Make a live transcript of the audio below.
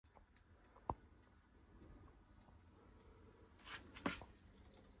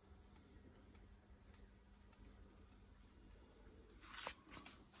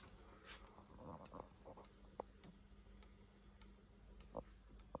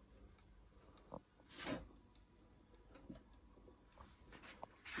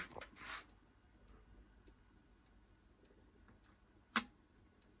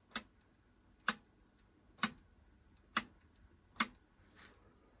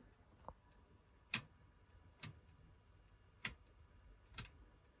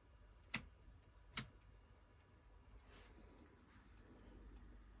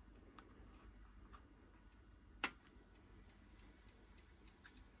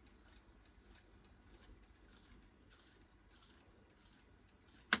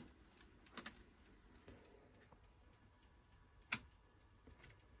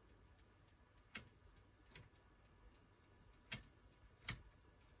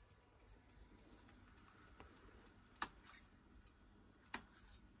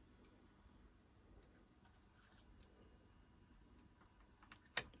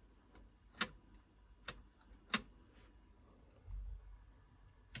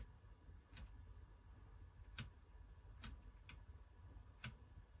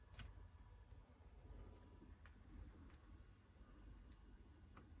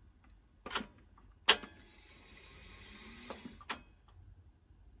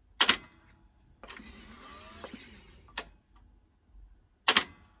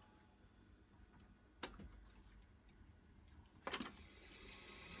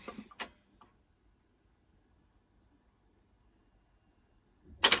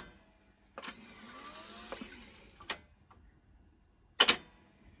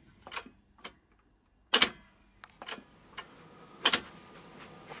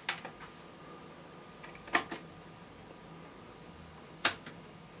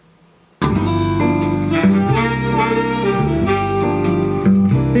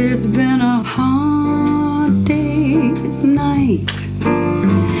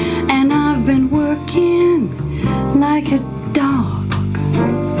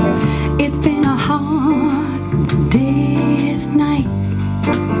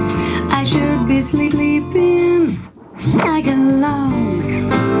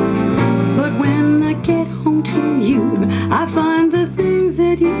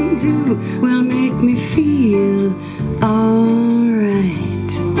that you do will make me feel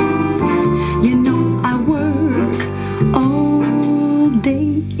alright. You know I work all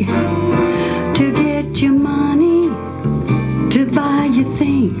day to get your money, to buy you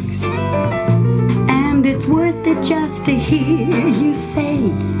things, and it's worth it just to hear you say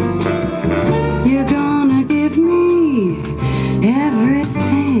you're gonna give me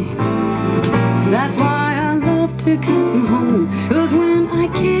everything. That's why I love to come home, 'cause when I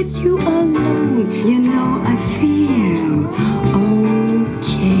get you alone, you know I feel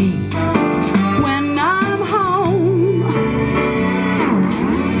okay. When I'm home,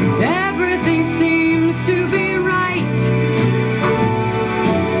 everything seems to be right.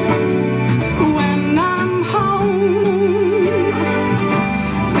 When I'm home,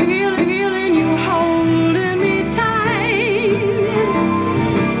 feeling you holding me tight.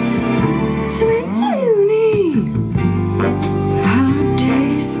 Sweet Junie, hard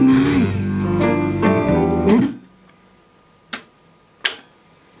day's night.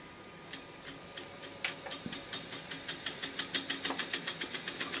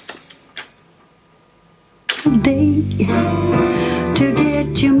 Day to get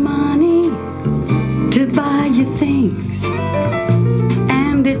your money, to buy you things,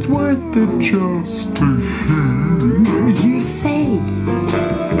 and it's worth it just to hear you say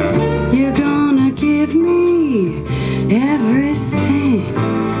you're gonna give me everything.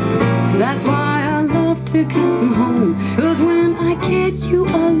 That's why I love to come home, 'cause when I get you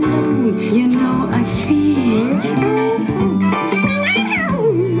alone, you